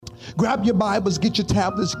Grab your Bibles, get your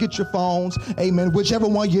tablets, get your phones, amen. Whichever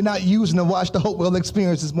one you're not using to watch the Hopewell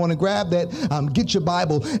Experience this morning, grab that, get your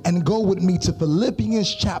Bible, and go with me to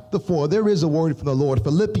Philippians chapter 4. There is a word from the Lord.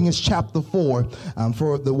 Philippians chapter 4,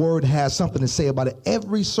 for the word has something to say about it.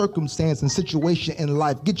 Every circumstance and situation in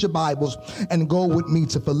life. Get your Bibles and go with me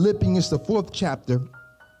to Philippians, the 4th chapter,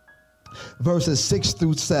 verses 6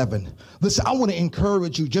 through 7. Listen, I want to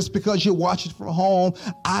encourage you. Just because you're watching from home,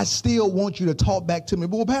 I still want you to talk back to me.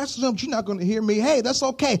 But, well, Pastor Jim, you're not going to hear me. Hey, that's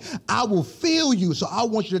okay. I will feel you. So I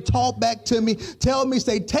want you to talk back to me. Tell me,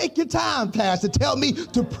 say, take your time, Pastor. Tell me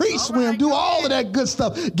to preach, swim, do all of that good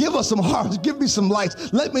stuff. Give us some hearts. Give me some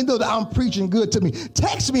lights. Let me know that I'm preaching good to me.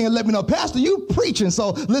 Text me and let me know, Pastor, you preaching. So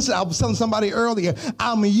listen, I was telling somebody earlier,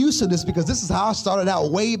 I'm used to this because this is how I started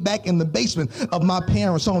out way back in the basement of my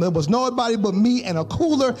parents' home. There was nobody but me and a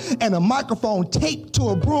cooler and a microphone taped to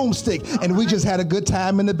a broomstick, and we just had a good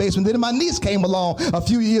time in the basement. Then my niece came along a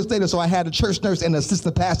few years later, so I had a church nurse and an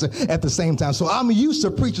assistant pastor at the same time. So I'm used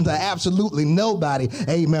to preaching to absolutely nobody,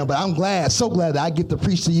 amen, but I'm glad, so glad that I get to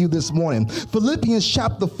preach to you this morning. Philippians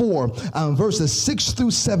chapter 4, verses 6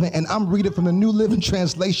 through 7, and I'm reading from the New Living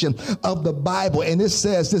Translation of the Bible, and it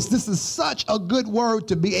says this is such a good word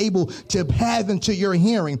to be able to have into your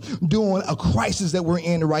hearing during a crisis that we're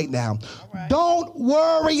in right now. Right. Don't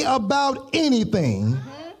worry about anything.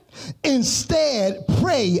 Instead,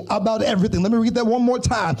 pray about everything. Let me read that one more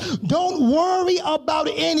time. Don't worry about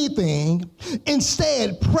anything.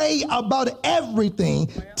 Instead, pray about everything.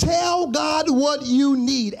 Tell God what you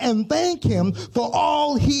need and thank him for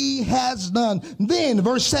all he has done. Then,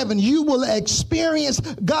 verse 7, you will experience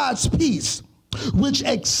God's peace, which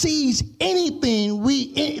exceeds anything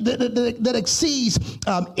that exceeds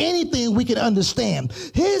anything we can understand.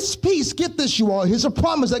 His peace, get this, you all, here's a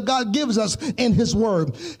promise that God gives us in his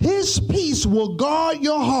word. His peace will guard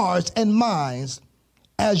your hearts and minds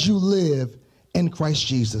as you live in Christ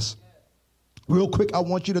Jesus. Real quick, I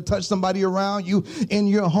want you to touch somebody around you in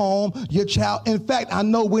your home, your child. In fact, I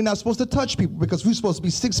know we're not supposed to touch people because we're supposed to be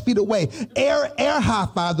 6 feet away. Air high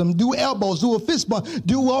five them, do elbows, do a fist bump,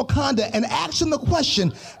 do all kind of, and ask them the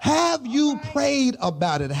question, have you prayed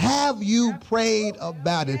about it? Have you prayed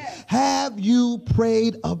about it? Have you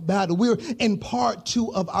prayed about it? We're in part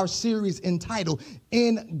 2 of our series entitled,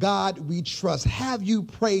 In God We Trust. Have you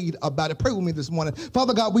prayed about it? Pray with me this morning.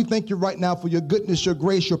 Father God, we thank you right now for your goodness, your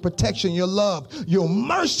grace, your protection, your love, your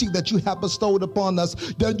mercy that you have bestowed upon us,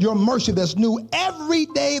 your mercy that's new every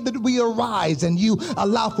day that we arise and you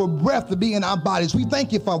allow for breath to be in our bodies. We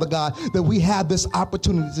thank you, Father God, that we have this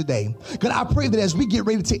opportunity today. God, I pray that as we get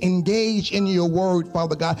ready to engage in your word,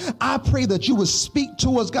 Father God, I pray that you would speak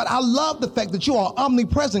to us. God, I love the fact that you are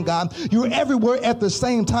omnipresent, God. You're everywhere at the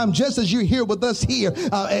same time, just as you're here with us here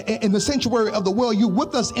in the sanctuary of the world. You're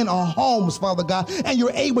with us in our homes, Father God, and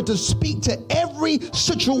you're able to speak to every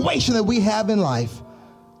situation that we have in life.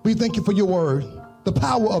 We thank you for your word, the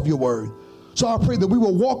power of your word. So I pray that we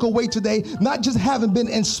will walk away today, not just having been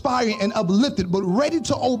inspired and uplifted, but ready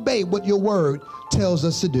to obey what your word tells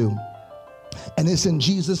us to do. And it's in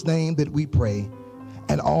Jesus' name that we pray.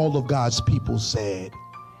 And all of God's people said,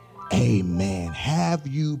 amen. Have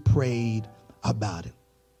you prayed about it?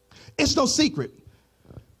 It's no secret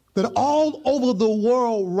that all over the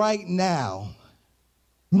world right now,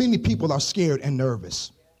 many people are scared and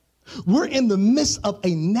nervous. We're in the midst of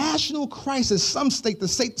a national crisis. Some state, the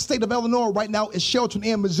state of Illinois right now is sheltering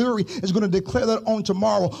in. Missouri is going to declare that on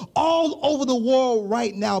tomorrow. All over the world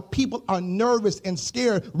right now, people are nervous and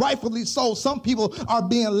scared, rightfully so. Some people are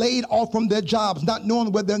being laid off from their jobs, not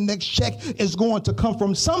knowing where their next check is going to come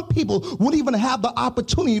from. Some people wouldn't even have the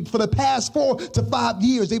opportunity for the past 4 to 5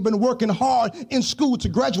 years. They've been working hard in school to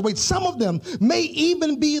graduate. Some of them may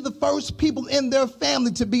even be the first people in their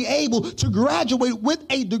family to be able to graduate with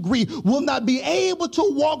a degree, will not be able to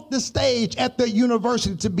walk the stage at their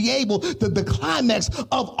university to be able to the climax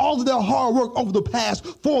of all of their hard work over the past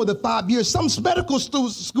 4 to 5 years. Some medical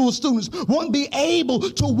school students won't be able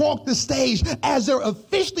to walk the stage as they're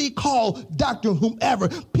officially called Dr. Whomever.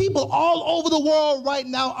 People all over the world right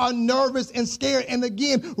now are nervous and scared, and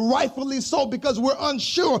again, rightfully so, because we're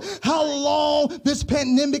unsure how long this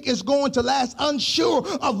pandemic is going to last, unsure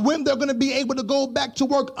of when they're going to be able to go back to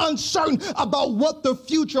work, uncertain about what the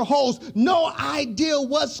future holds, no idea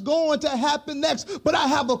what's going to happen next. But I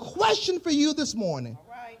have a question for you this morning. All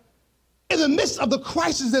right. In the midst of the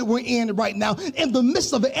crisis that we're in right now, in the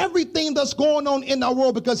midst of everything that's going on in our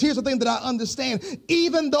world, because here's the thing that I understand,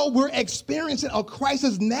 even though we're experiencing a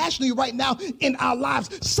crisis nationally right now in our lives,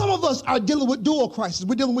 some of us are dealing with dual crisis.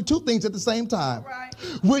 We're dealing with two things at the same time. Right.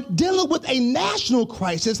 We're dealing with a national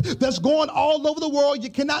crisis that's going all over the world. You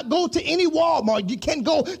cannot go to any Walmart. You can't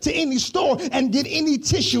go to any store and get any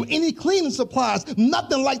tissue, any cleaning supplies,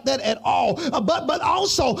 nothing like that at all. But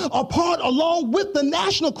also a part along with the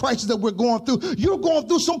national crisis that we're going through, you're going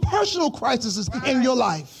through some personal crises in your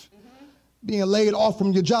life. Being laid off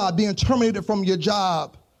from your job, being terminated from your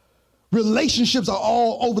job. Relationships are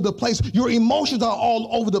all over the place. Your emotions are all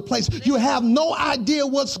over the place. You have no idea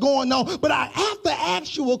what's going on. But I have to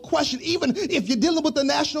ask you a question, even if you're dealing with the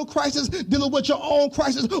national crisis, dealing with your own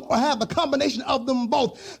crisis, or have a combination of them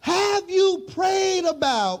both. Have you prayed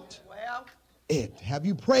about it? Have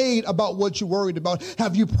you prayed about what you're worried about?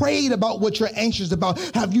 Have you prayed about what you're anxious about?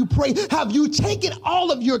 Have you prayed? Have you taken all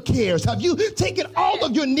of your cares? Have you taken all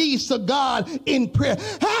of your needs to God in prayer?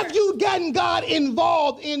 Have you gotten God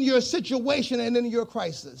involved in your situation and in your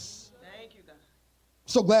crisis?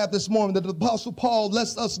 So glad this morning that the Apostle Paul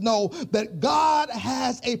lets us know that God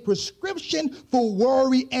has a prescription for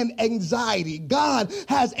worry and anxiety. God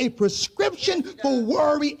has a prescription for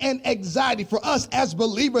worry and anxiety for us as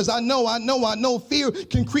believers. I know fear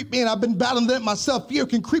can creep in. I've been battling that myself. Fear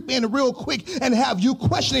can creep in real quick and have you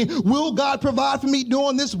questioning, will God provide for me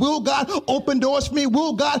doing this? Will God open doors for me?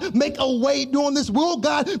 Will God make a way doing this? Will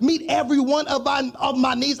God meet every one of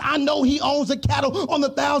my needs? I know he owns the cattle on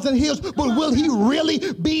 1,000 hills, but will he really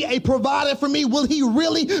be a provider for me? Will he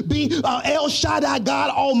really be El Shaddai, God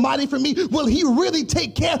Almighty for me? Will he really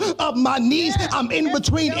take care of my needs? I'm in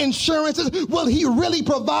between insurances. Will he really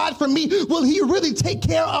provide for me? Will he really take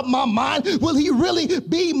care of my mind? Will he really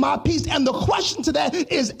be my peace? And the question to that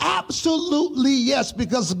is absolutely yes,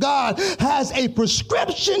 because God has a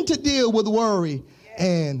prescription to deal with worry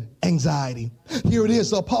and anxiety. Here it is.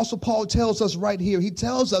 The Apostle Paul tells us right here. He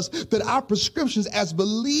tells us that our prescriptions as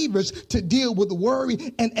believers to deal with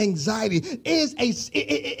worry and anxiety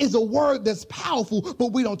is a word that's powerful,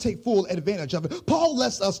 but we don't take full advantage of it. Paul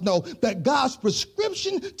lets us know that God's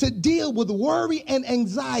prescription to deal with worry and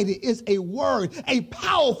anxiety is a word, a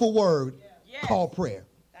powerful word called prayer.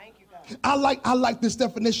 I like this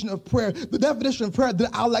definition of prayer. The definition of prayer that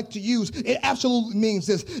I like to use, it absolutely means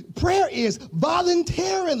this. Prayer is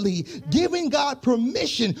voluntarily giving God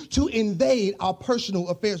permission to invade our personal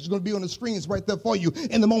affairs. It's going to be on the screens right there for you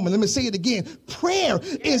in a moment. Let me say it again. Prayer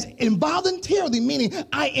is involuntarily, meaning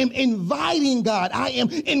I am inviting God. I am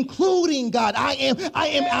including God. I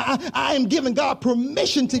am giving God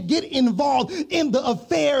permission to get involved in the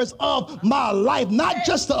affairs of my life. Not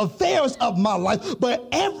just the affairs of my life, but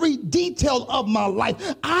every detail of my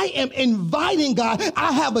life. I am inviting God.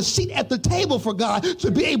 I have a seat at the table for God to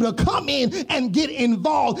be able to come in and get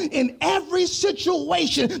involved in every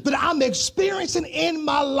situation that I'm experiencing in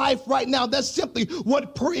my life right now. That's simply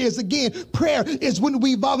what prayer is. Again, prayer is when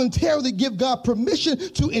we voluntarily give God permission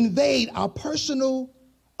to invade our personal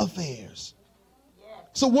affairs.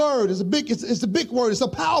 It's a word. It's a big word. It's a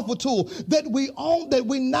powerful tool that we own, that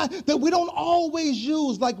we don't always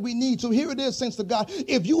use like we need. So here it is, saints of God.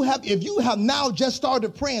 If you have now just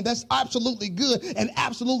started praying, that's absolutely good and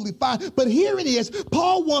absolutely fine. But here it is.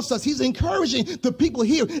 Paul wants us. He's encouraging the people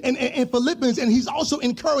here in Philippians, and he's also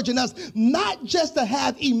encouraging us not just to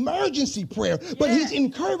have emergency prayer, but he's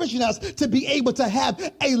encouraging us to be able to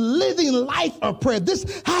have a living life of prayer.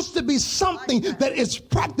 This has to be something that is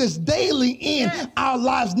practiced daily in our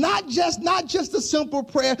lives, not just a simple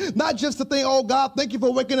prayer, not just the thing, oh God, thank you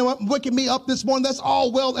for waking me up this morning. That's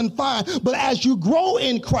all well and fine. But as you grow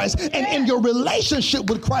in Christ and in your relationship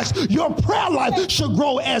with Christ, your prayer life should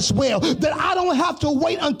grow as well. That I don't have to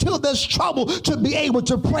wait until there's trouble to be able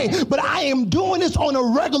to pray, but I am doing this on a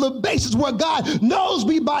regular basis where God knows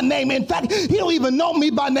me by name. In fact, he don't even know me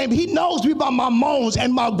by name. He knows me by my moans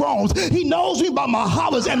and my groans. He knows me by my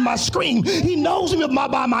hollers and my scream. He knows me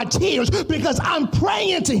by my tears, because I'm praying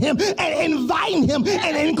to him and inviting him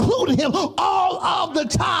and including him all of the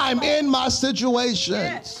time in my situations.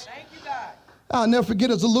 Yes. Thank you, God. I'll never forget,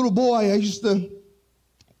 as a little boy, I used to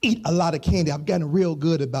eat a lot of candy. I've gotten real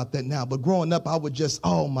good about that now. But growing up, I would just,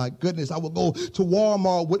 oh my goodness, I would go to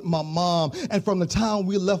Walmart with my mom. And from the time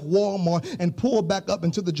we left Walmart and pulled back up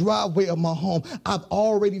into the driveway of my home, I've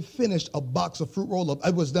already finished a box of fruit roll-up.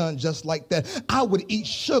 It was done just like that. I would eat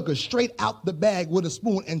sugar straight out the bag with a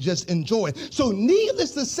spoon and just enjoy it. So needless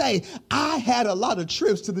to say, I had a lot of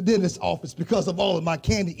trips to the dentist's office because of all of my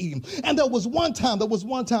candy eating. And there was one time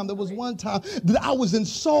that I was in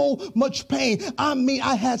so much pain. I mean,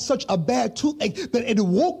 I had had such a bad toothache that it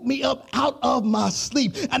woke me up out of my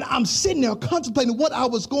sleep. And I'm sitting there contemplating what I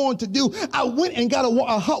was going to do. I went and got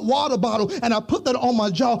a hot water bottle and I put that on my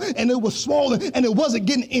jaw and it was swollen and it wasn't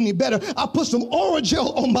getting any better. I put some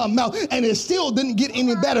Orajel on my mouth and it still didn't get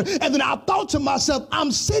any better. And then I thought to myself,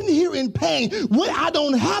 I'm sitting here in pain when I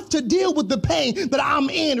don't have to deal with the pain that I'm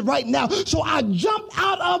in right now. So I jumped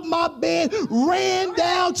out of my bed, ran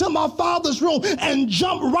down to my father's room and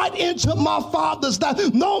jumped right into my father's lap.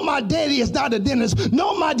 No, my daddy is not a dentist.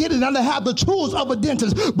 No, my daddy doesn't have the tools of a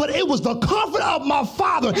dentist, but it was the comfort of my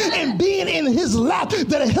father and being in his lap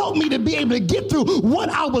that helped me to be able to get through what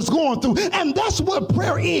I was going through. And that's what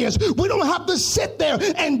prayer is. We don't have to sit there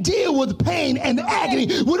and deal with pain and agony.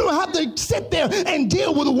 We don't have to sit there and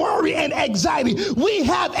deal with worry and anxiety. We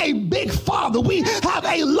have a big Father. We have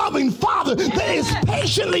a loving Father that is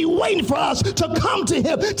patiently waiting for us to come to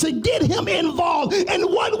him, to get him involved in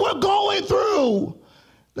what we're going through.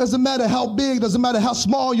 Doesn't matter how big, doesn't matter how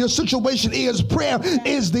small your situation is, prayer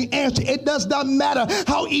is the answer. It does not matter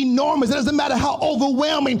how enormous, it doesn't matter how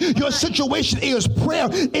overwhelming your situation is, prayer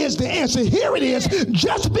is the answer. Here it is,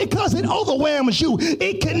 just because it overwhelms you,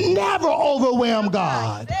 it can never overwhelm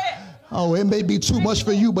God. Oh, it may be too much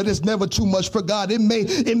for you, but it's never too much for God. It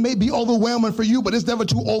may be overwhelming for you, but it's never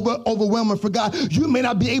too overwhelming for God. You may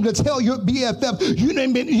not be able to tell your BFF.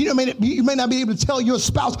 You may not be able to tell your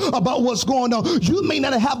spouse about what's going on. You may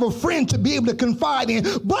not have a friend to be able to confide in,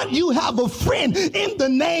 but you have a friend in the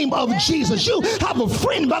name of Jesus. You have a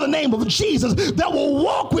friend by the name of Jesus that will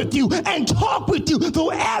walk with you and talk with you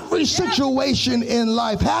through every situation in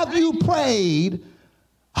life. Have you prayed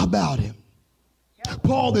about him?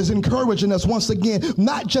 Paul is encouraging us once again,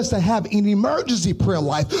 not just to have an emergency prayer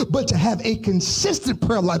life, but to have a consistent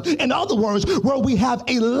prayer life. In other words, where we have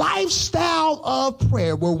a lifestyle of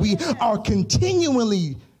prayer, where we are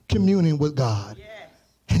continually communing with God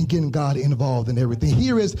and getting God involved in everything.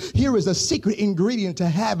 Here is a secret ingredient to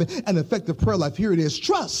having an effective prayer life. Here it is: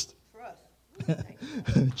 trust.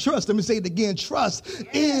 Trust, let me say it again. Trust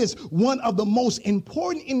is one of the most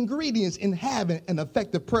important ingredients in having an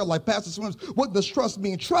effective prayer life. Pastor Swims, what does trust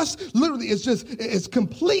mean? Trust literally is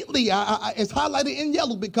completely, it's highlighted in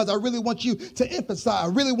yellow because I really want you to emphasize, I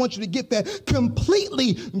really want you to get that,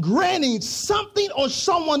 completely granting something or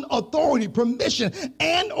someone authority, permission,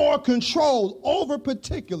 and or control over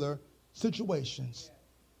particular situations.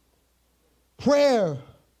 Prayer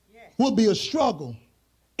will be a struggle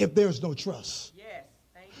if there's no trust. Yes,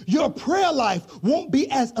 your prayer life won't be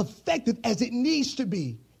as effective as it needs to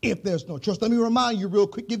be if there's no trust. Let me remind you real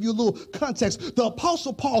quick, give you a little context. The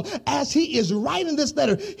Apostle Paul, as he is writing this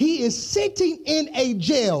letter, he is sitting in a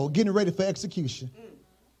jail getting ready for execution.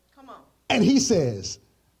 Come on. And he says,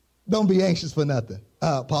 don't be anxious for nothing,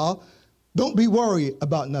 Paul. Don't be worried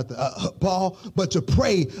about nothing, Paul, but to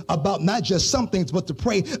pray about not just some things, but to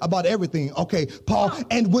pray about everything. Okay, Paul,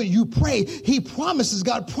 and when you pray,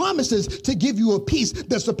 God promises to give you a peace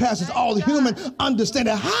that surpasses all human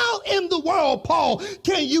understanding. How in the world, Paul,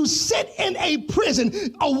 can you sit in a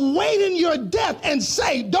prison awaiting your death and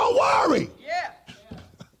say, don't worry,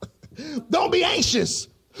 don't be anxious,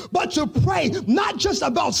 but to pray not just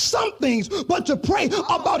about some things, but to pray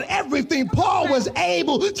about everything? Paul was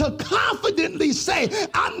able to confidently say,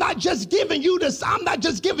 I'm not just giving you this, I'm not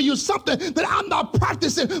just giving you something that I'm not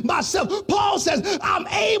practicing myself. Paul says, I'm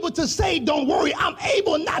able to say, don't worry. I'm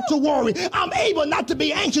able not to worry. I'm able not to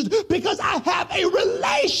be anxious because I have a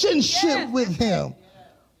relationship with him.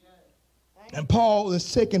 And Paul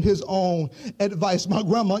is taking his own advice. My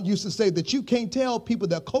grandma used to say that you can't tell people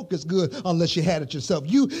that Coke is good unless you had it yourself.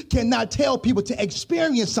 You cannot tell people to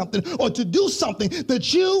experience something or to do something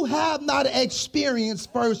that you have not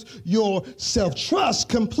experienced first yourself. Trust,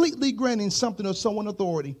 completely granting something or someone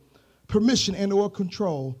authority, permission and or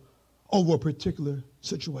control over particular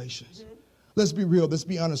situations. Let's be real. Let's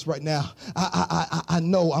be honest right now. I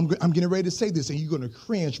know I'm getting ready to say this, and you're going to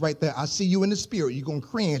cringe right there. I see you in the spirit. You're going to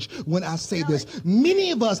cringe when I say this.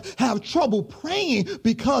 Many of us have trouble praying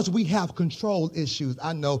because we have control issues.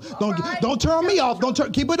 I know. Don't turn me off.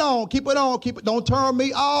 Keep it on. Don't turn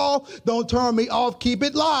me off. Don't turn me off. Keep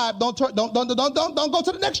it live. Don't go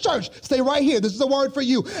to the next church. Stay right here. This is a word for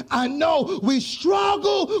you. I know we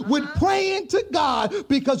struggle with praying to God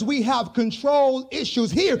because we have control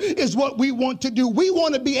issues. Here is what we want to do. We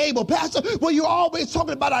want to be able, Pastor, well, you're always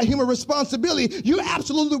talking about our human responsibility. You're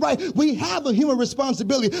absolutely right. We have a human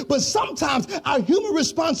responsibility, but sometimes our human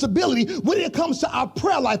responsibility when it comes to our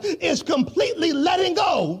prayer life is completely letting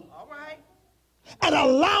go and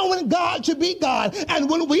allowing God to be God. And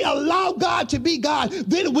when we allow God to be God,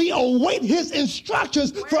 then we await his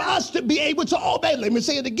instructions for us to be able to obey. Let me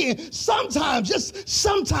say it again. Sometimes, just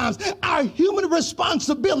sometimes, our human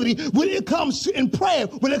responsibility when it comes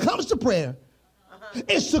to prayer,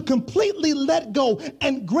 is to completely let go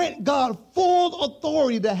and grant God full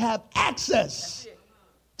authority to have access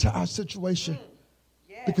to our situation.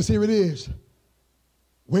 Because here it is.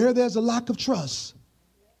 Where there's a lack of trust,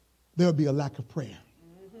 there'll be a lack of prayer.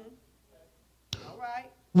 All right.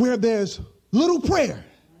 Where there's little prayer,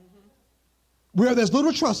 where there's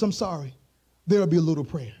little trust, there'll be a little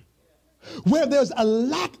prayer. Where there's a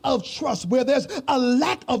lack of trust, where there's a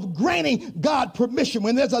lack of granting God permission,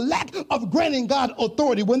 when there's a lack of granting God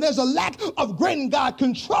authority, when there's a lack of granting God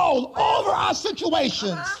control over our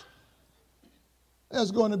situations,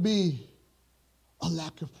 there's going to be a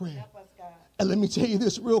lack of prayer. And let me tell you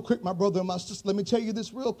this real quick, my brother and my sister, let me tell you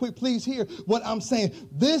this real quick. Please hear what I'm saying.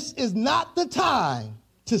 This is not the time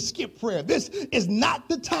to skip prayer. This is not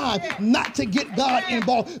the time not to get God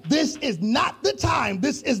involved. This is not the time.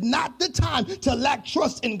 This is not the time to lack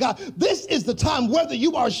trust in God. This is the time, whether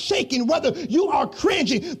you are shaking, whether you are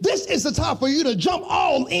cringing, this is the time for you to jump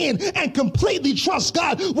all in and completely trust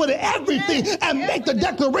God with everything and make the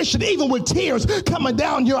declaration, even with tears coming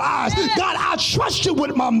down your eyes. God, I trust you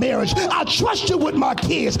with my marriage. I trust you with my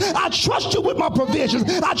kids. I trust you with my provisions.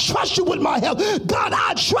 I trust you with my health. God,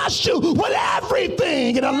 I trust you with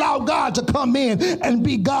everything. And allow God to come in and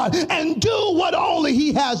be God and do what only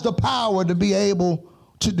he has the power to be able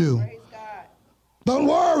to do. Praise God. Don't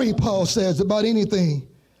worry, Paul says, about anything.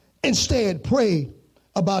 Instead, pray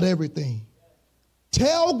about everything.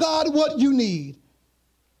 Tell God what you need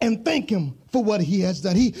and thank him for what he has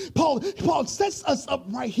done. Paul sets us up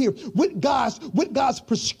right here with God's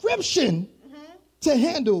prescription to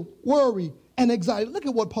handle worry and anxiety. Look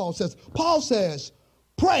at what Paul says. Paul says,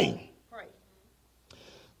 pray.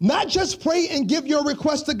 Not just pray and give your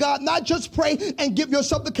request to God, not just pray and give your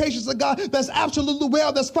supplications to God. That's absolutely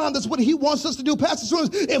well, that's fine. That's what he wants us to do. Pastor Suarez,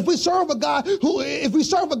 if we serve a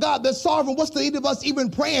God that's sovereign, what's the need of us even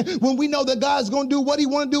praying when we know that God's going to do what he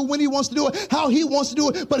wants to do, when he wants to do it, how he wants to do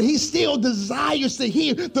it, but he still desires to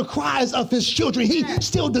hear the cries of his children. He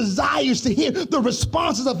still desires to hear the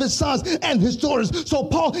responses of his sons and his daughters. So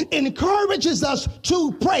Paul encourages us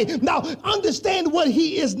to pray. Now, understand what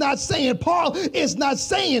he is not saying. Paul is not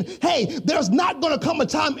saying, hey, there's not going to come a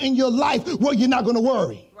time in your life where you're not going to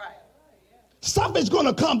worry. Right. Stuff is going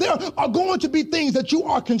to come. There are going to be things that you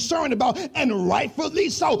are concerned about, and rightfully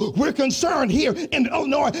so. We're concerned here in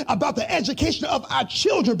Illinois about the education of our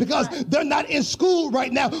children because they're not in school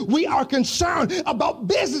right now. We are concerned about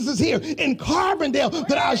businesses here in Carbondale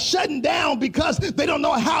that are shutting down because they don't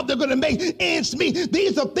know how they're going to make ends meet.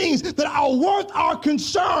 These are things that are worth our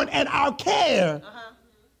concern and our care.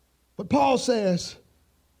 But Paul says,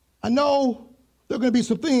 I know there are going to be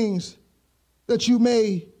some things that you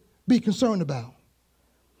may be concerned about.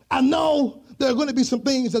 I know there are going to be some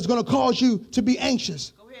things that's going to cause you to be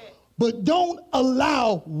anxious. Go ahead. But don't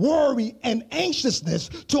allow worry and anxiousness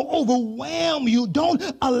to overwhelm you. Don't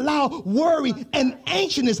allow worry and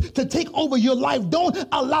anxiousness to take over your life. Don't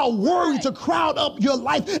allow worry to crowd up your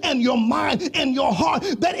life and your mind and your heart,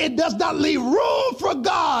 that it does not leave room for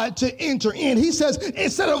God to enter in. He says,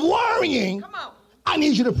 instead of worrying, I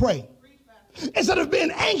need you to pray. Instead of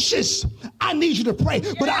being anxious, I need you to pray.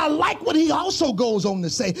 But I like what he also goes on to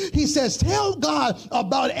say. He says, tell God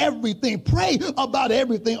about everything. Pray about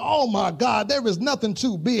everything. Oh, my God, there is nothing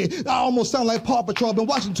too big. I almost sound like Paw Patrol. I've been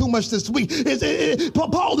watching too much this week.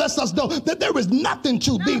 Paul lets us know that there is nothing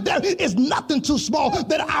too big. There is nothing too small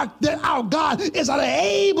that our God is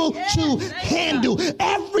unable to handle.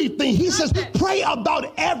 Everything. He says, pray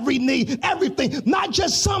about every need, everything. Not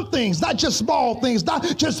just some things, not just small things,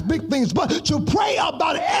 not just big things, but to pray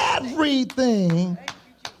about everything.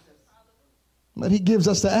 But he gives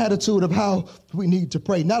us the attitude of how we need to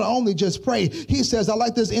pray. Not only just pray, he says, I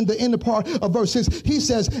like this in the part of verse 6, he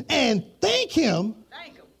says, and thank him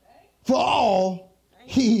for all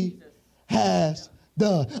he has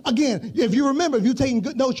done. Again, if you remember, if you're taking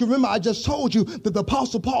good notes, you remember I just told you that the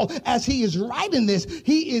Apostle Paul, as he is writing this,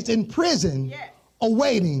 he is in prison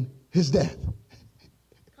awaiting his death.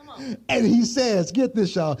 And he says, get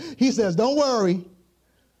this, y'all. He says, don't worry.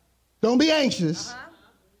 Don't be anxious.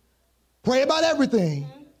 Pray about everything.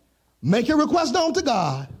 Make your request known to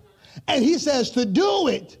God. And he says to do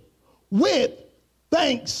it with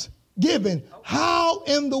thanksgiving. How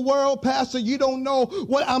in the world, Pastor, you don't know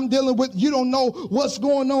what I'm dealing with? You don't know what's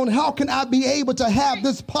going on. How can I be able to have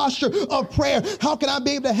this posture of prayer? How can I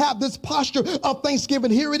be able to have this posture of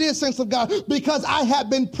thanksgiving? Here it is, saints of God, because I have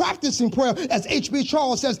been practicing prayer, as H.B.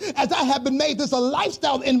 Charles says, as I have been made this a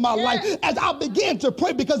lifestyle in my life, as I begin to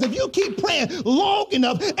pray, because if you keep praying long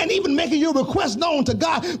enough and even making your request known to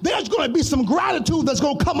God, there's going to be some gratitude that's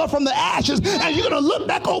going to come up from the ashes, and you're going to look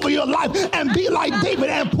back over your life and be like David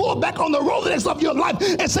and pull back on the Rolodex of your life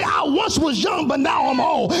and say, I once was young, but now I'm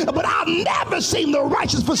old. But I've never seen the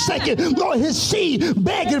righteous forsaken, nor his seed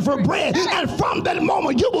begging for bread. And from that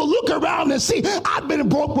moment, you will look around and see, I've been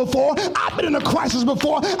broke before. I've been in a crisis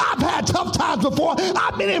before. I've had tough times before.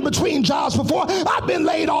 I've been in between jobs before. I've been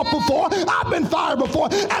laid off before. I've been fired before.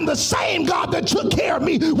 And the same God that took care of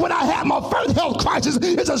me when I had my first health crisis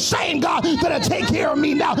is the same God that'll take care of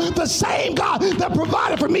me now. The same God that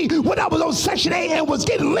provided for me when I was on Section 8 and was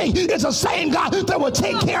getting linked is the same God that will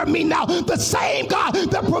take care of me now. The same God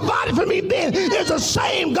that provided for me then is the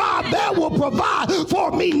same God that will provide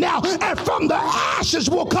for me now. And from the ashes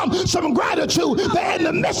will come some gratitude that in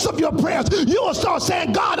the midst of your prayers, you will start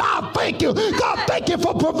saying, God, I thank you. God, thank you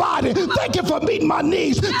for providing. Thank you for meeting my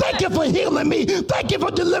needs. Thank you for healing me. Thank you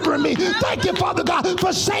for delivering me. Thank you, Father God,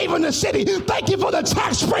 for saving the city. Thank you for the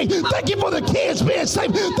tax break. Thank you for the kids being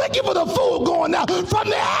safe. Thank you for the food going out. From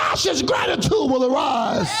the ashes, gratitude will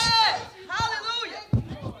arise.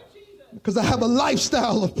 Because I have a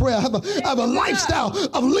lifestyle of prayer. I have a lifestyle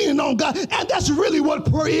of leaning on God. And that's really what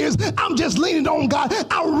prayer is. I'm just leaning on God.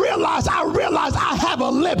 I realize I have a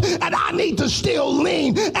limp and I need to still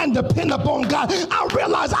lean and depend upon God. I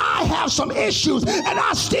realize I have some issues and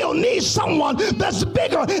I still need someone that's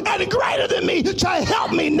bigger and greater than me to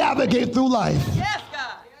help me navigate through life. Yes,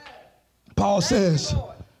 God. Paul says,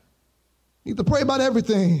 you need to pray about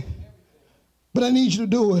everything, but I need you to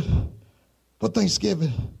do it for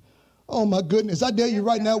Thanksgiving. Oh, my goodness. I dare you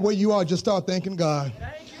right now where you are, just start thanking God.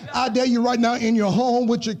 I dare you right now in your home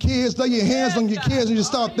with your kids, lay your hands on your kids and just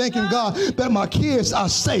start thanking God that my kids are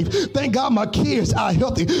safe. Thank God my kids are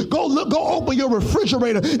healthy. Go open your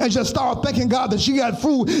refrigerator and just start thanking God that you got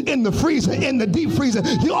food in the freezer, in the deep freezer.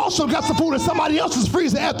 You also got some food in somebody else's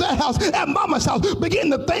freezer at their house, at mama's house.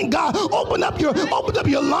 Begin to thank God. Open up your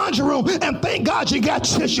laundry room and thank God you got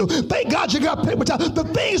tissue. Thank God you got paper towel. The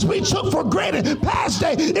things we took for granted past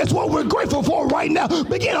day is what we're grateful for right now.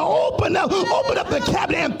 Begin to open up the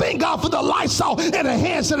cabinet and thank God for the Lysol and the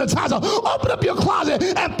hand sanitizer. Open up your closet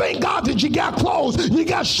and thank God that you got clothes, you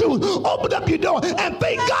got shoes. Open up your door and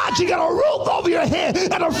thank God you got a roof over your head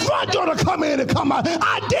and a front door to come in and come out.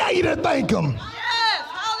 I dare you to thank Him. Yes,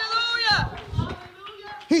 hallelujah.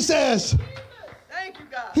 He says, Thank you,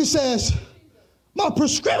 God. He says, my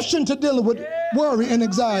prescription to dealing with worry and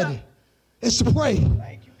anxiety is to pray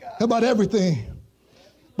about everything.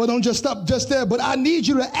 But don't just stop just there. But I need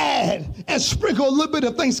you to add and sprinkle a little bit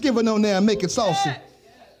of Thanksgiving on there and make it saucy.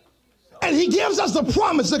 And He gives us the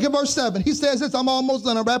promise. Look at verse 7. He says this. I'm almost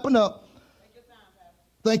done. I'm wrapping up.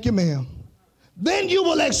 Thank you, ma'am. Then you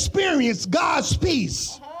will experience God's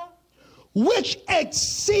peace, which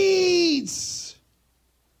exceeds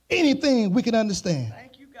anything we can understand.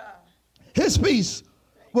 Thank you, God. His peace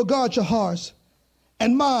will guard your hearts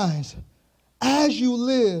and minds as you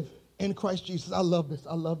live in Christ Jesus. I love this.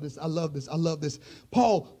 I love this. I love this. I love this.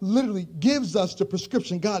 Paul literally gives us the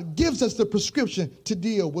prescription. God gives us the prescription to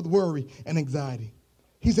deal with worry and anxiety.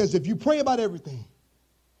 He says, if you pray about everything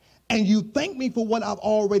and you thank me for what I've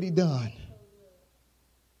already done,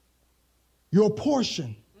 your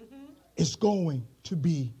portion is going to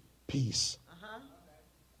be peace.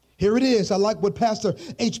 Here it is. I like what Pastor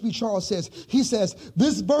H.B. Charles says. He says,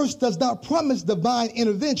 this verse does not promise divine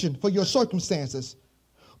intervention for your circumstances,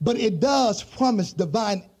 but it does promise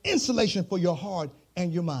divine insulation for your heart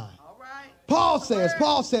and your mind. All right. Paul says,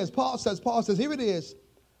 here it is.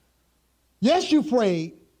 Yes, you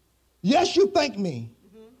prayed. Yes, you thanked me.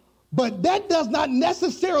 But that does not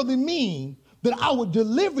necessarily mean that I would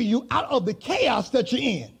deliver you out of the chaos that you're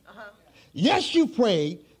in. Yes, you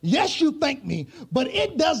prayed. Yes, you thank me, but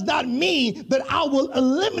it does not mean that I will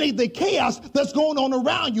eliminate the chaos that's going on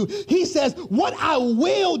around you. He says, what I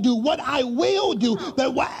will do,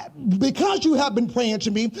 because you have been praying to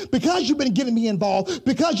me, because you've been getting me involved,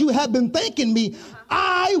 because you have been thanking me,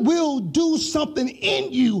 I will do something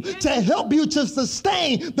in you to help you to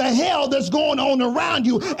sustain the hell that's going on around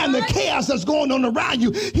you and the chaos that's going on around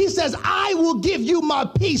you. He says, I will give you my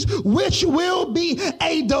peace, which will be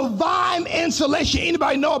a divine insulation.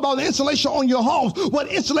 Anybody know about the insulation on your homes? What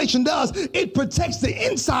insulation does, it protects the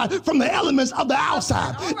inside from the elements of the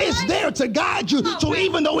outside. It's there to guide you. So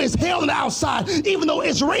even though it's hell on the outside, even though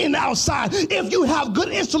it's raining outside, if you have good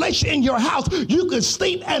insulation in your house, you can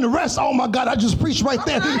sleep and rest. Oh my God, I just preached right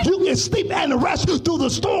there. You can sleep and rest through the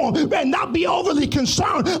storm and not be overly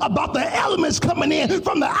concerned about the elements coming in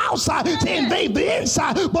from the outside to invade the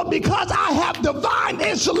inside. But because I have divine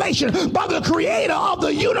insulation by the creator of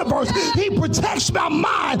the universe, he protects my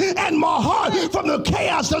mind and my heart from the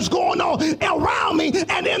chaos that's going on around me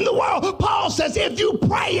and in the world. Paul says, if you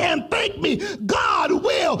pray and thank me, God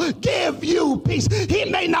will give you peace. He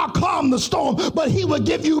may not calm the storm, but he will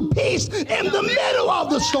give you peace in the middle of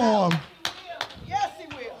the storm.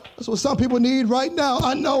 That's what some people need right now.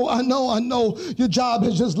 I know your job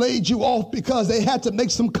has just laid you off because they had to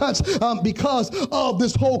make some cuts because of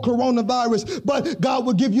this whole coronavirus. But God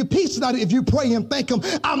will give you peace tonight if you pray and thank him.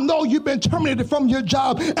 I know you've been terminated from your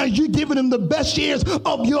job and you're giving him the best years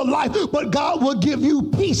of your life, but God will give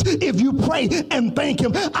you peace if you pray and thank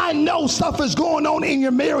him. I know stuff is going on in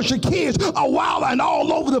your marriage. Your kids are wild and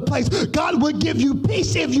all over the place. God will give you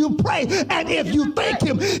peace if you pray and if you thank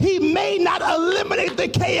him. He may not eliminate the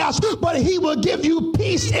chaos, but he will give you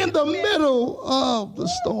peace in the middle of the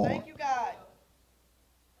storm. Thank you, God.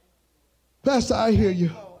 Pastor, I hear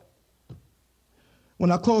you.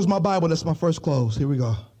 When I close my Bible, that's my first close. Here we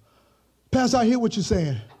go. Pastor, I hear what you're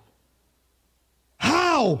saying.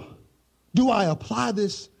 How do I apply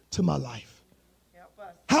this to my life?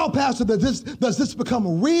 How, Pastor, does this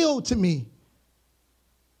become real to me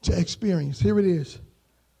to experience? Here it is.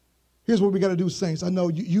 Here's what we got to do, saints. I know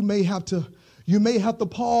you may have to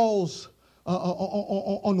pause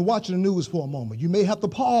on watching the news for a moment. You may have to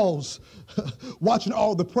pause watching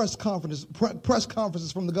all the press conferences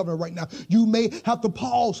from the governor right now. You may have to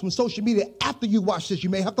pause from social media after you watch this. You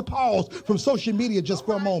may have to pause from social media just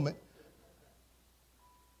for a moment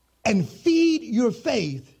and feed your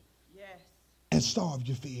faith and starve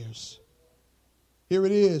your fears. Here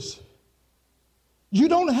it is. You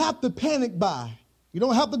don't have to panic buy. You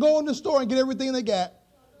don't have to go in the store and get everything they got.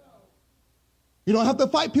 You don't have to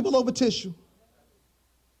fight people over tissue.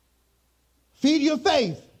 Feed your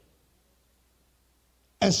faith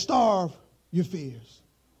and starve your fears.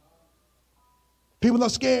 People are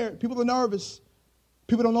scared. People are nervous.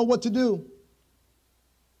 People don't know what to do.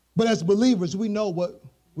 But as believers, we know what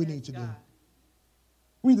we need to do.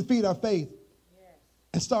 We need to feed our faith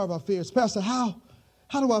and starve our fears. Pastor, how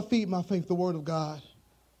do I feed my faith? The Word of God.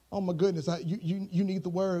 Oh my goodness, you need the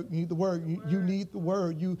Word. You need the Word. You need the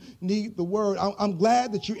Word. You need the Word. I'm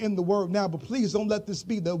glad that you're in the Word now, but please don't let this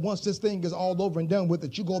be that once this thing is all over and done with,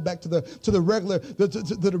 that you go back to the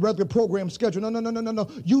regular program schedule. No.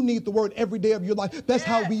 You need the Word every day of your life. That's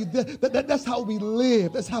how we that's how we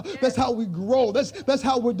live. That's how we grow. That's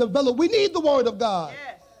how we're developed. We need the Word of God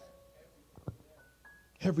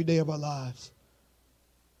every day of our lives.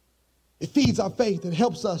 It feeds our faith. It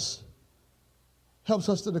helps us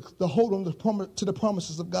to hold on to the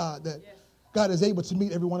promises of God, that God is able to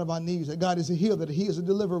meet every one of our needs, that God is a healer, that he is a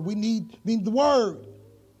deliverer. We need the Word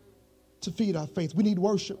to feed our faith. We need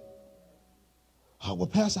worship. Oh, well,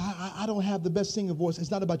 Pastor, I don't have the best singing voice.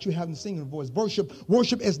 It's not about you having a singing voice.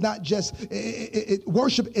 Worship is not just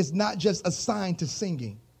worship is not just assigned to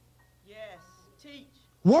singing. Yes, teach.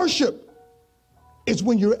 Worship is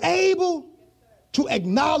when you're able to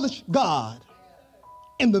acknowledge God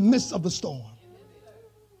in the midst of the storm.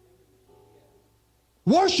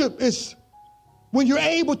 Worship is when you're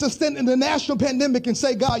able to stand in the national pandemic and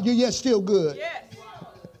say, God, you're yet still good. Yes.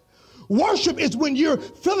 Worship is when you're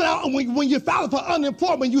filling out, when you're filing for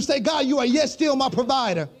unemployment, you say, God, you are yet still my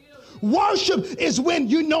provider. Worship is when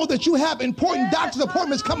you know that you have important doctor's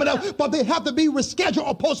appointments coming up, but they have to be rescheduled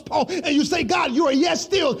or postponed, and you say, God, you are yet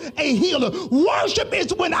still a healer. Worship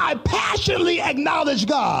is when I passionately acknowledge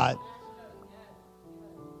God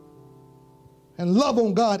and love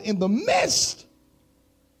on God in the midst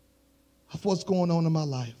of what's going on in my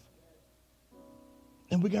life.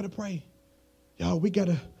 And we got to pray. Y'all, we got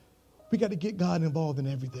to get God involved in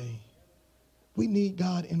everything. We need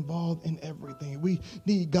God involved in everything. We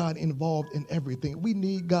need God involved in everything. We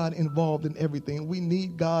need God involved in everything. We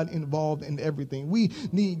need God involved in everything. We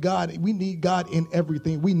need God. We need God in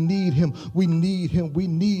everything. We need him. We need him. We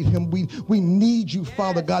need him. We need you,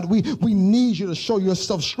 Father God. We need you to show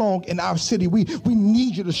yourself strong in our city. We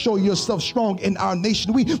need you to show yourself strong in our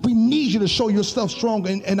nation. We need you to show yourself strong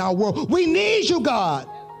in our world. We need you, God.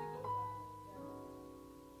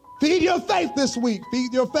 Feed your faith this week.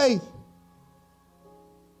 Feed your faith.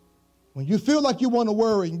 When you feel like you want to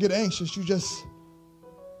worry and get anxious, you just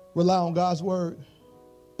rely on God's word.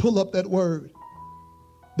 Pull up that word.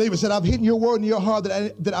 David said, I've hidden your word in your heart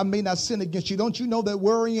that I may not sin against you. Don't you know that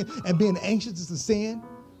worrying and being anxious is a sin?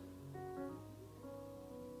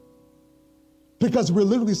 Because we're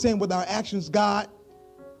literally saying with our actions, God,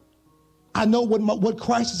 I know what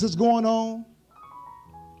crisis is going on,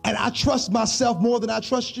 and I trust myself more than I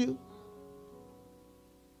trust you.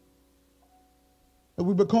 And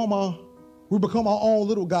we become our own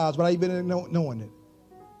little gods without even knowing it.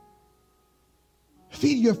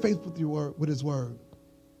 Feed your faith with his word.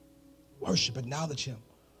 Worship, acknowledge him.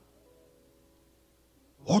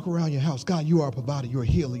 Walk around your house. God, you are a provider, you're a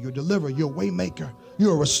healer, you're a deliverer, you're a way maker,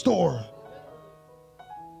 you're a restorer.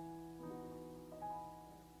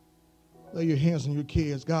 Lay your hands on your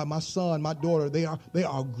kids. God, my son, my daughter, they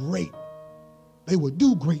are great. They will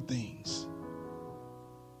do great things.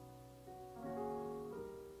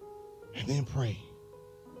 And then pray.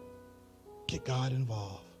 Get God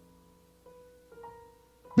involved.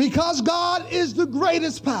 Because God is the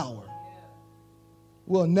greatest power.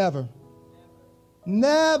 Will never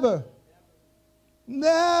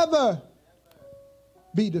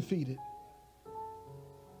be defeated.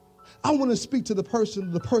 I want to speak to the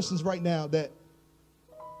persons right now that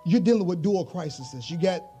you're dealing with dual crises. You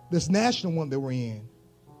got this national one that we're in,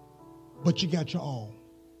 but you got your own.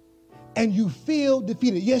 And you feel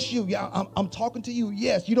defeated. Yes, you. Yeah, I'm talking to you.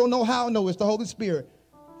 Yes, you don't know how. No, it's the Holy Spirit.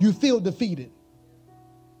 You feel defeated.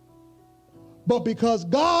 But because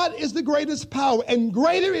God is the greatest power, and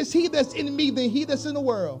greater is he that's in me than he that's in the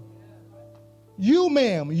world. You,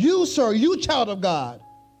 ma'am, you, sir, you, child of God,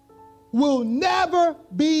 will never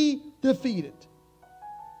be defeated.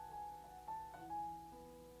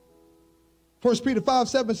 1 Peter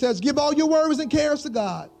 5:7 says, give all your worries and cares to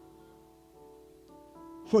God,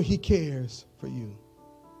 for he cares for you.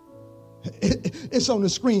 It's on the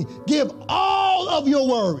screen. Give all of your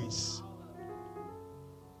worries.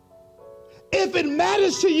 If it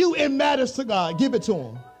matters to you, it matters to God. Give it to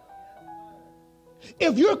him.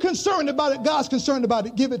 If you're concerned about it, God's concerned about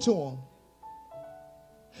it. Give it to him.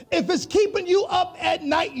 If it's keeping you up at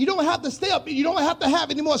night, you don't have to stay up. You don't have to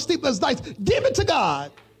have any more sleepless nights. Give it to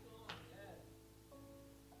God.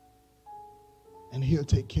 And he'll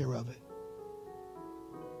take care of it.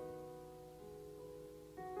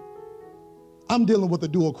 I'm dealing with a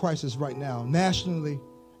dual crisis right now, nationally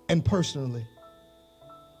and personally.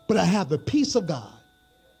 But I have the peace of God.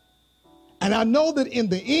 And I know that in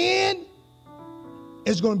the end,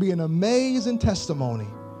 it's going to be an amazing testimony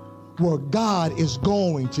where God is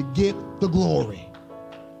going to get the glory.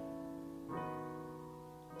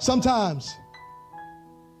 Sometimes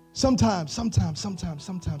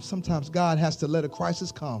God has to let a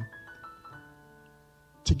crisis come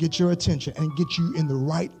to get your attention and get you in the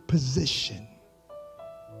right position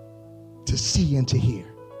to see and to hear.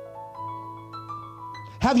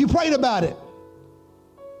 Have you prayed about it?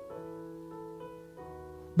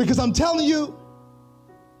 Because I'm telling you,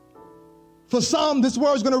 for some, this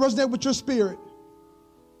word is going to resonate with your spirit.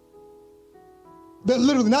 That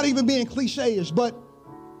literally, not even being cliche-ish, but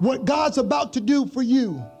what God's about to do for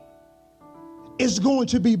you is going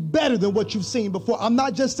to be better than what you've seen before. I'm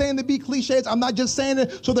not just saying to be cliches. I'm not just saying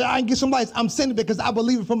it so that I can get some likes. I'm saying it because I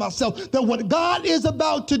believe it for myself. That what God is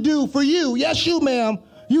about to do for you, yes, you, ma'am,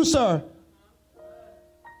 you, sir,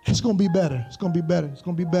 it's going to be better. It's going to be better. It's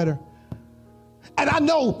going to be better. And I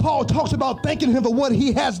know Paul talks about thanking him for what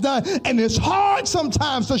he has done. And it's hard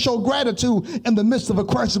sometimes to show gratitude in the midst of a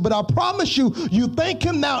crisis. But I promise you, you thank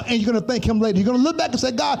him now and you're going to thank him later. You're going to look back and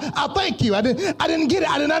say, God, I thank you. I didn't get it.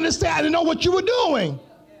 I didn't understand. I didn't know what you were doing.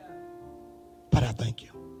 But I thank you.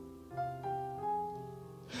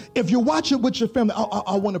 If you're watching with your family,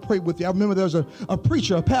 I want to pray with you. I remember there was a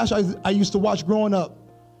preacher, a pastor I used to watch growing up,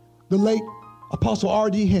 the late Apostle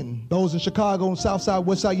R.D. Hinton. Those in Chicago and South Side,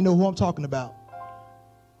 West Side, you know who I'm talking about.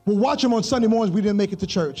 We'll watch him on Sunday mornings. We didn't make it to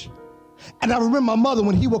church. And I remember my mother,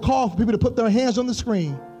 when he would call for people to put their hands on the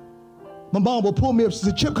screen, my mom would pull me up. She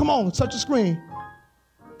said, Chip, come on, touch the screen.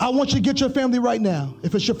 I want you to get your family right now.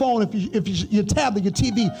 If it's your phone, if it's your tablet, your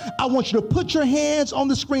TV, I want you to put your hands on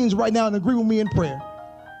the screens right now and agree with me in prayer.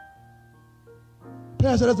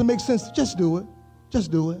 Pastor, that doesn't make sense. Just do it.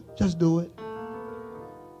 Just do it. Just do it.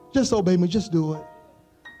 Just obey me. Just do it.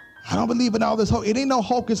 I don't believe in all this. It ain't no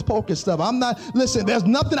hocus pocus stuff. Listen, there's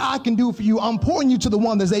nothing I can do for you. I'm pointing you to the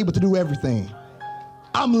one that's able to do everything.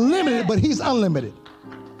 I'm limited, but he's unlimited.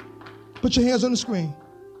 Put your hands on the screen.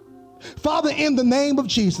 Father, in the name of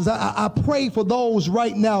Jesus, I pray for those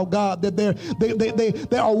right now, God, that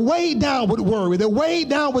they are weighed down with worry. They're weighed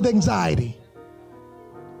down with anxiety.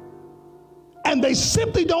 And they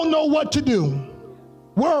simply don't know what to do.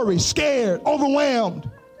 Worry, scared, overwhelmed,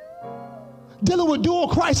 dealing with dual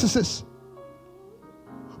crises.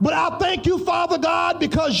 But I thank you, Father God,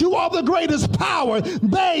 because you are the greatest power.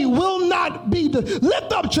 They will not be.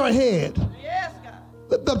 Lift up your head. Yes, God.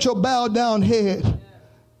 Lift up your bowed down head.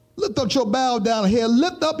 Lift up your bowed down head.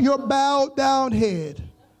 Lift up your bowed down head.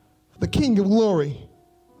 The King of Glory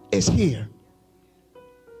is here.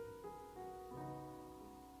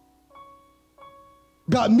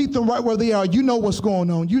 God, meet them right where they are. You know what's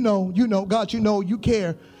going on. You know, God, you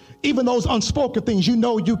care. Even those unspoken things,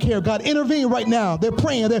 you care. God, intervene right now. They're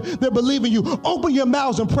praying. They're believing you. Open your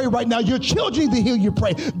mouths and pray right now. Your children need to hear you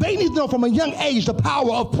pray. They need to know from a young age the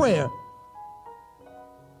power of prayer.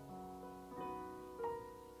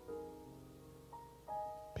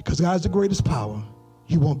 Because God is the greatest power.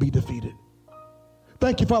 You won't be defeated.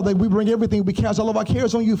 Thank you, Father. We bring everything. We cast all of our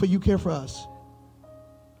cares on you, for you care for us.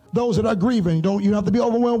 Those that are grieving, you don't have to be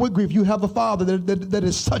overwhelmed with grief. You have a Father that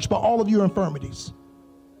is touched by all of your infirmities.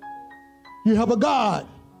 You have a God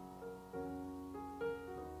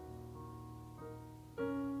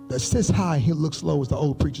that sits high and he looks low, as the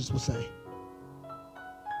old preachers would say.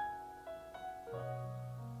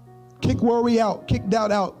 Kick worry out, kick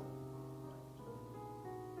doubt out,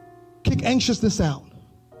 kick anxiousness out,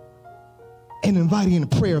 and invite in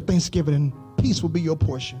prayer of thanksgiving, and peace will be your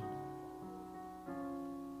portion.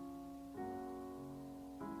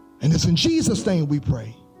 And it's in Jesus' name we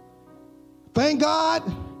pray. Thank God.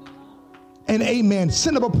 And amen.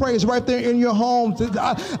 Send up a praise right there in your home.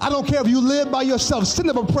 I don't care if you live by yourself. Send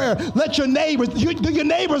up a prayer. Let your neighbors, do your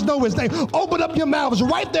neighbors know his name? Open up your mouths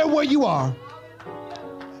right there where you are.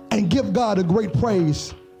 And give God a great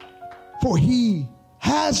praise. For he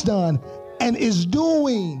has done and is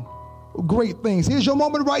doing great things. Here's your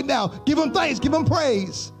moment right now. Give him thanks. Give him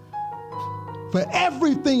praise for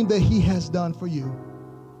everything that he has done for you.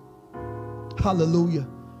 Hallelujah.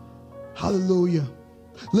 Hallelujah.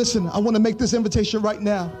 Listen, I want to make this invitation right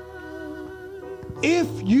now. If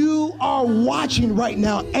you are watching right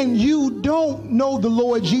now and you don't know the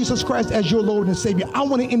Lord Jesus Christ as your Lord and Savior, I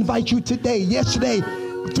want to invite you today,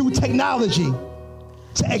 through technology,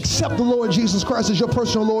 to accept the Lord Jesus Christ as your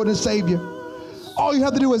personal Lord and Savior. All you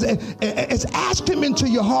have to do is ask him into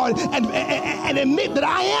your heart and admit that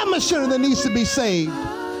I am a sinner that needs to be saved.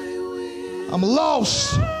 I'm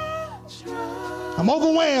lost. I'm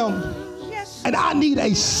overwhelmed. And I need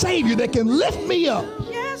a Savior that can lift me up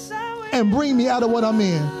and bring me out of what I'm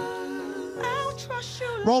in.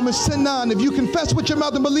 Romans 10:9, if you confess with your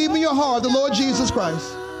mouth and believe in your heart the Lord Jesus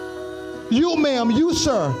Christ, you, ma'am, you,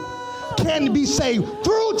 sir, can be saved.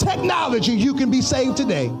 Through technology, you can be saved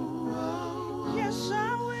today.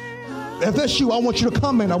 If that's you, I want you to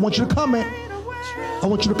comment. I want you to comment. I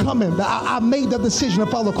want you to comment. I made that decision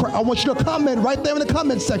to follow Christ. I want you to comment right there in the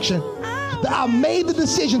comment section. That I made the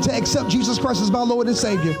decision to accept Jesus Christ as my Lord and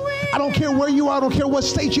Savior. I don't care where you are. I don't care what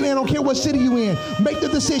state you're in. I don't care what city you're in. Make the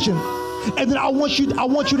decision. And then I want you to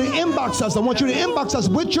inbox us. I want you to inbox us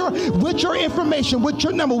with your information, with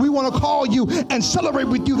your number. We want to call you and celebrate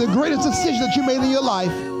with you the greatest decision that you made in your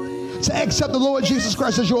life, to accept the Lord Jesus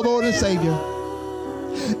Christ as your Lord and Savior.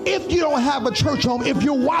 If you don't have a church home, if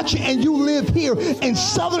you're watching and you live here in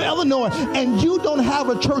Southern Illinois and you don't have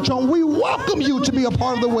a church home, we welcome you to be a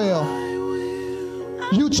part of the Well.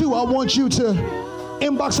 You too, I want you to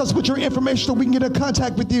inbox us with your information so we can get in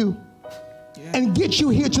contact with you and get you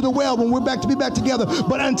here to the Well when we're back together.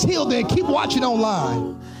 But until then, keep watching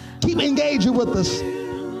online. Keep engaging with us.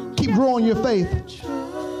 Keep growing your faith.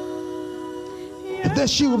 If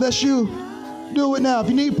that's you, do it now. If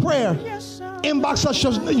you need prayer, inbox us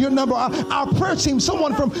your number. Our prayer team,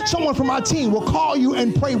 someone from our team will call you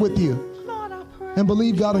and pray with you and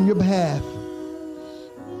believe God on your behalf.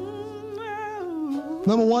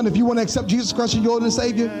 Number one, if you want to accept Jesus Christ as your Lord and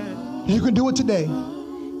Savior, you can do it today.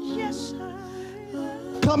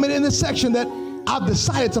 Comment in the section that I've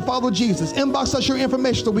decided to follow Jesus. Inbox us your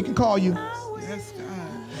information so we can call you. Yes,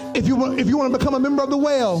 God. If you want to become a member of the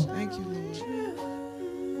Well, Thank you, Lord.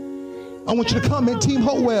 I want you to comment Team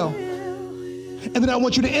Hope Well. And then I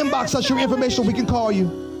want you to inbox us your information so we can call you.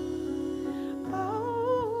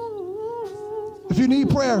 If you need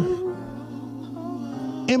prayer,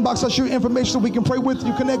 Inbox us your information so we can pray with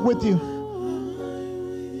you, connect with you.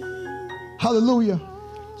 Hallelujah.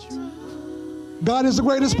 God is the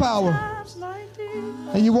greatest power.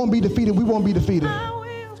 And you won't be defeated. We won't be defeated.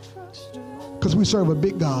 Because we serve a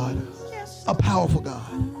big God, a powerful God.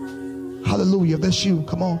 Hallelujah. If that's you,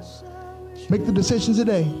 come on. Make the decision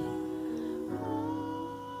today.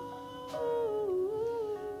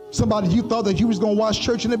 Somebody, you thought that you was going to watch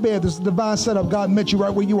church in the bed. This is a divine setup. God met you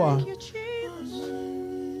right where you are.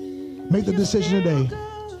 Make the decision today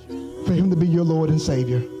for him to be your Lord and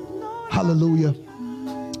Savior. Hallelujah.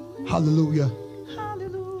 Hallelujah.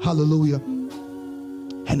 Hallelujah.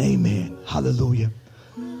 And amen. Hallelujah.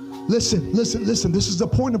 Listen. This is the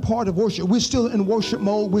important part of worship. We're still in worship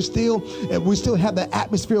mode. We still have the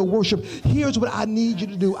atmosphere of worship. Here's what I need you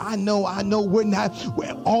to do. I know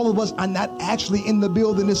all of us are not actually in the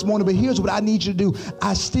building this morning, but here's what I need you to do.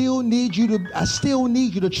 I still need you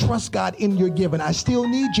to trust God in your giving. I still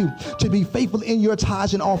need you to be faithful in your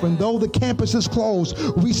tithes and offering. Though the campus is closed,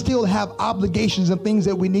 we still have obligations and things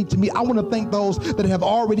that we need to meet. I want to thank those that have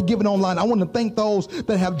already given online. I want to thank those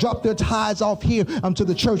that have dropped their tithes off here to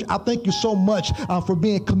the church. I thank you so much for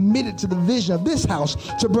being committed to the vision of this house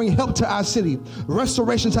to bring help to our city,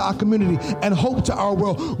 restoration to our community, and hope to our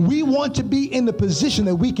world. We want to be in the position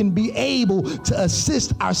that we can be able to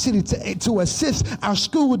assist our city, to assist our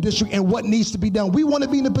school district in what needs to be done. We want to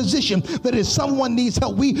be in a position that if someone needs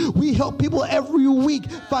help, we help people every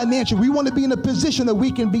week financially. We want to be in a position that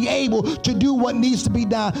we can be able to do what needs to be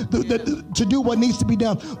done, to do what needs to be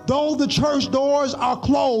done. Though the church doors are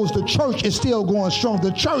closed, the church is still going strong.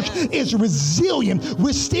 The church is resilient.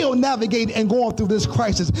 We're still navigating and going through this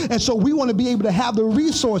crisis. And so we want to be able to have the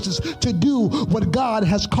resources to do what God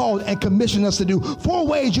has called and commissioned us to do. 4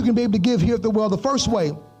 ways you can be able to give here at the well. The first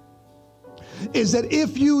way is that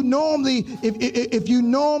if you normally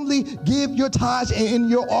give your tithes and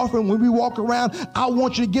your offering when we walk around, I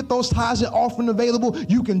want you to get those tithes and offering available.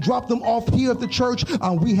 You can drop them off here at the church.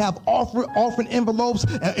 We have offering envelopes.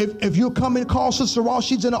 If you'll come and call Sister Ross,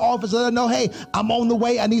 she's in the office, let her know, hey, I'm on the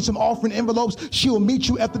way. I need some offering envelopes. She will meet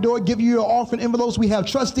you at the door, give you your offering envelopes. We have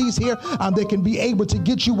trustees here that can be able to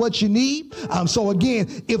get you what you need. So again,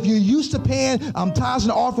 if you're used to paying tithes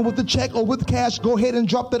and offering with the check or with cash, go ahead and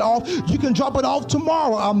drop that off. You can drop it off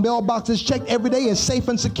tomorrow. Our mailbox is checked every day. It's safe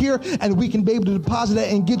and secure, and we can be able to deposit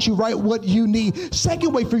it and get you right what you need.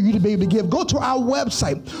 Second way for you to be able to give, go to our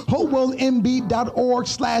website,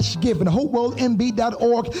 hopeworldmb.org/give, and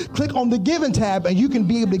hopeworldmb.org. Click on the giving tab, and you can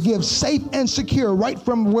be able to give safe and secure right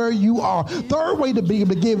from where you are. Third way to be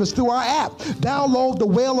able to give is through our app. Download the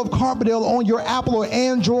Well of Carbondale on your Apple or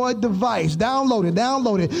Android device. Download it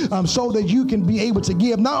so that you can be able to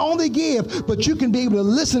give. Not only give, but you can be able to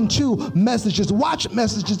listen to messages, watch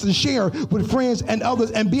messages, and share with friends and others,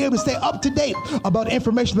 and be able to stay up to date about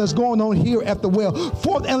information that's going on here at the well.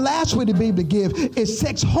 Fourth and last way to be able to give is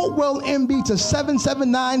text Hopewell MB to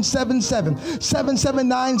 77977,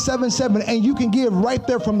 77977, and you can give right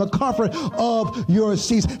there from the comfort of your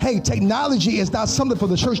seats. Hey, technology is not something for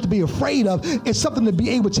the church to be afraid of. It's something to be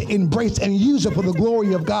able to embrace and use it for the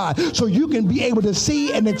glory of God. So you can be able to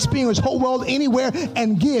see and experience Hopewell anywhere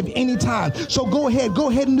and give anytime. So go ahead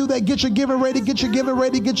and do that. Get your giving ready.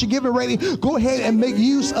 Go ahead and make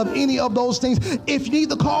use of any of those things. If you need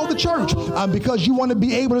to call the church because you want to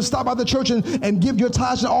be able to stop by the church and give your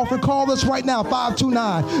tithes and offering, call us right now,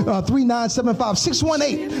 529-3975,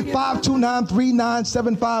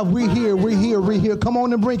 618-529-3975. We're here. Come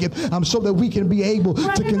on and bring it so that we can be able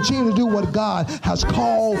to continue to do what God has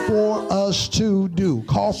called for us to do.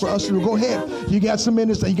 Go ahead. You got some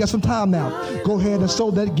minutes. You got some time now. Go ahead and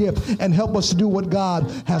sow that gift and help us to do what God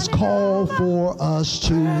has called for us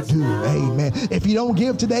to do. Amen. If you don't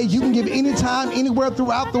give today, you can give anytime, anywhere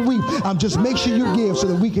throughout the week. Just make sure you give so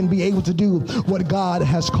that we can be able to do what God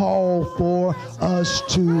has called for us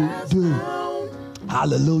to do.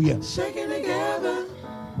 Hallelujah. Shaking together,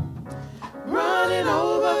 running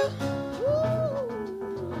over,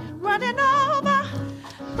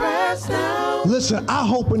 press down. Listen, I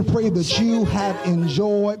hope and pray that you have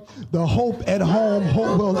enjoyed the Hope at Home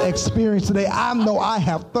Hopewell experience today. I know I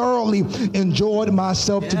have thoroughly enjoyed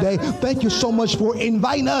myself today. Thank you so much for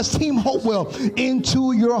inviting us, Team Hopewell,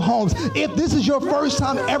 into your homes. If this is your first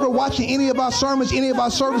time ever watching any of our sermons, any of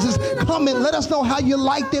our services, come and let us know how you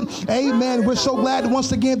liked it. Amen. We're so glad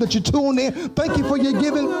once again that you tuned in. Thank you for your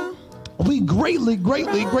giving. We greatly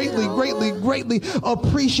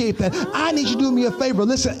appreciate that. I need you to do me a favor.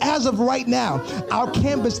 Listen, as of right now, our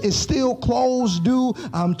campus is still closed due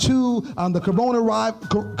to the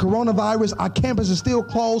coronavirus. Our campus is still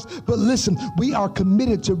closed, but listen, we are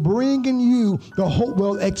committed to bringing you the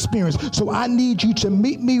Hopewell experience. So I need you to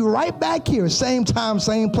meet me right back here, same time,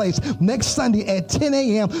 same place, next Sunday at 10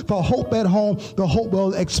 a.m. for Hope at Home, the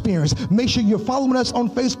Hopewell experience. Make sure you're following us on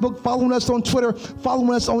Facebook, following us on Twitter,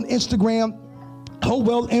 following us on Instagram,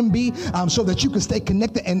 Hopewell MB, so that you can stay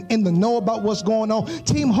connected and in the know about what's going on.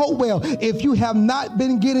 Team Hopewell, if you have not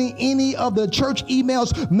been getting any of the church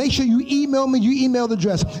emails, make sure you email me your email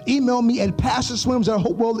address. Email me at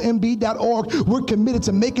pastorswims@hopewellmb.org. We're committed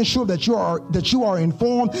to making sure that you are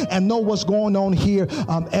informed and know what's going on here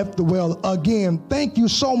at the well. Again, thank you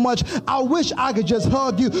so much. I wish I could just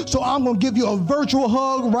hug you, so I'm going to give you a virtual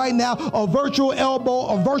hug right now, a virtual elbow,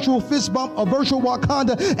 a virtual fist bump, a virtual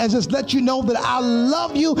Wakanda, and just let you know that I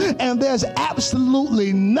love you and there's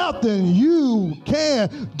absolutely nothing you can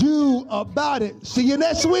do about it. See you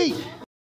next week.